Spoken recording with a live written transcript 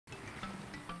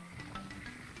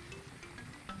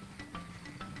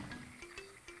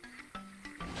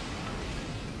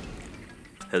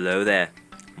Hello there,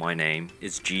 my name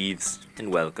is Jeeves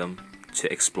and welcome to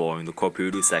Exploring the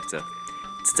Korpulu sector.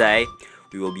 Today,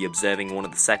 we will be observing one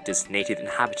of the sector's native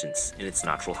inhabitants in its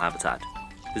natural habitat,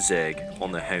 the Zerg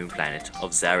on their home planet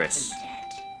of Xeris.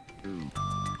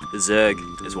 The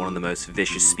Zerg is one of the most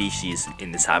vicious species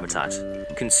in this habitat,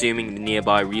 consuming the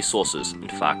nearby resources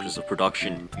and factors of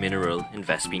production, mineral and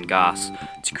Vespene gas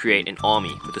to create an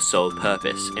army with the sole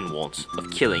purpose and want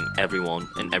of killing everyone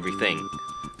and everything.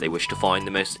 They wish to find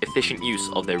the most efficient use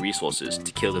of their resources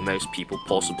to kill the most people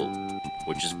possible,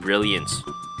 which is brilliant.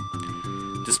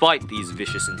 Despite these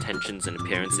vicious intentions and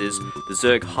appearances, the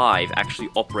Zerg hive actually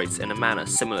operates in a manner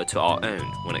similar to our own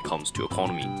when it comes to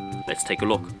economy. Let's take a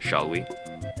look, shall we?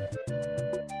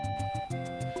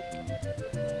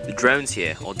 The drones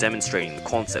here are demonstrating the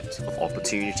concept of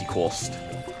opportunity cost.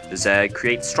 The Zerg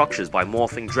create structures by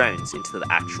morphing drones into the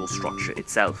actual structure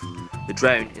itself. The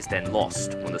drone is then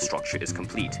lost when the structure is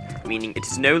complete, meaning it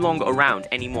is no longer around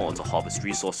anymore to harvest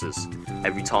resources.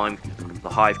 Every time the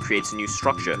hive creates a new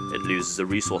structure, it loses a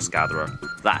resource gatherer.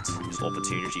 That is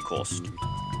opportunity cost.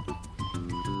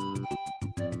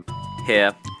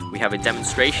 Here, we have a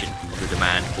demonstration of the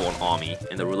demand for an army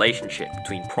and the relationship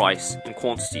between price and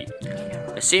quantity.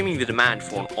 Assuming the demand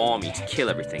for an army to kill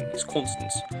everything is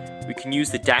constant, we can use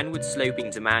the downward sloping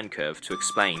demand curve to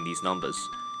explain these numbers.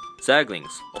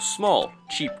 Zerglings are small,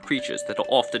 cheap creatures that are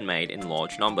often made in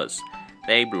large numbers.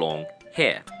 They belong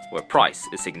here, where price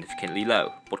is significantly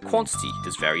low, but quantity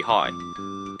is very high.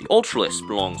 The Ultralist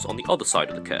belongs on the other side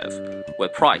of the curve, where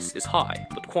price is high,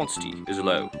 but quantity is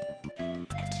low.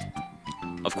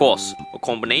 Of course, a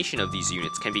combination of these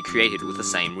units can be created with the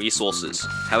same resources.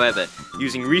 However,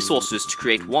 using resources to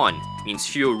create one means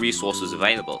fewer resources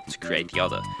available to create the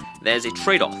other. There's a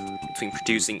trade-off between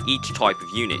producing each type of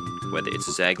unit, whether it's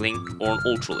a Zergling or an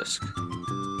Ultralisk.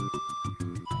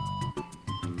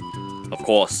 Of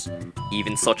course,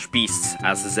 even such beasts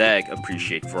as the Zerg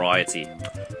appreciate variety.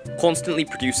 Constantly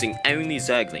producing only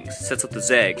Zerglings sets up the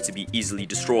Zerg to be easily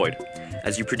destroyed.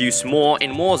 As you produce more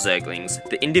and more Zerglings,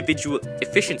 the individual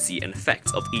efficiency and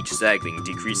effect of each Zergling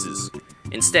decreases.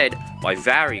 Instead, by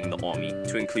varying the army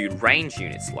to include range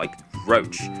units like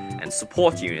Roach and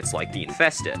support units like the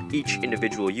Infester, each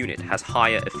individual unit has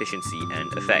higher efficiency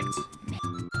and effect.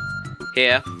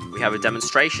 Here, we have a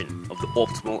demonstration of the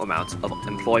optimal amount of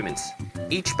employment.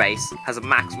 Each base has a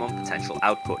maximum potential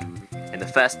output. In the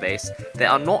first base, there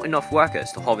are not enough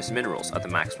workers to harvest minerals at the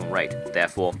maximum rate,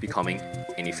 therefore becoming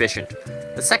inefficient.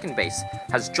 The second base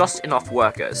has just enough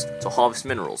workers to harvest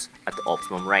minerals at the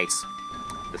optimum rates.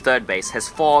 The third base has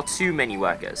far too many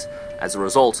workers. As a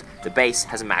result, the base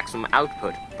has a maximum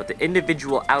output, but the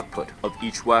individual output of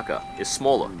each worker is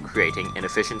smaller, creating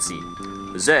inefficiency.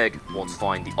 The Zerg want to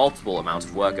find the optimal amount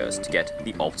of workers to get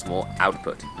the optimal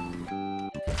output.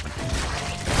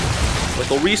 With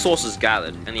the resources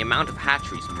gathered and the amount of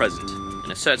hatcheries present,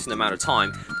 in a certain amount of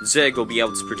time, the Zerg will be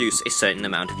able to produce a certain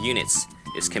amount of units.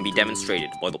 This can be demonstrated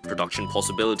by the production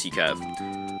possibility curve.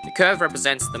 The curve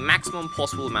represents the maximum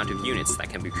possible amount of units that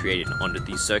can be created under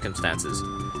these circumstances.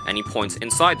 Any points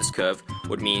inside this curve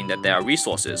would mean that there are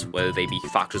resources, whether they be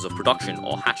factors of production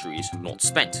or hatcheries, not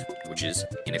spent, which is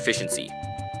inefficiency.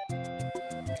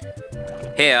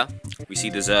 Here, we see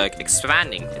the Zerg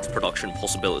expanding its production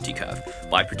possibility curve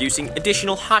by producing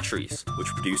additional hatcheries, which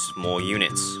produce more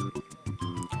units.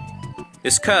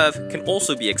 This curve can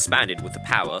also be expanded with the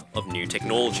power of new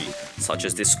technology, such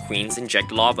as this Queen's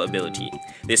Inject Lava ability.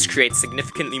 This creates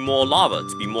significantly more lava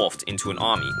to be morphed into an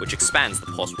army, which expands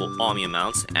the possible army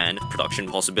amounts and production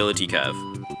possibility curve.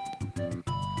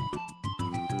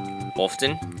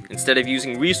 Often, instead of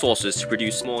using resources to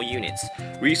produce more units,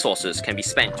 resources can be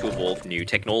spent to evolve new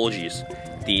technologies.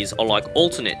 These are like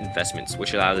alternate investments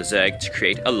which allow the Zerg to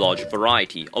create a large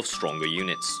variety of stronger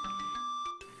units.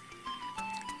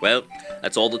 Well,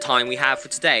 that's all the time we have for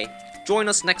today. Join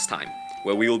us next time,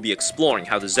 where we will be exploring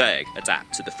how the Zerg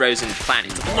adapt to the frozen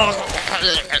planet.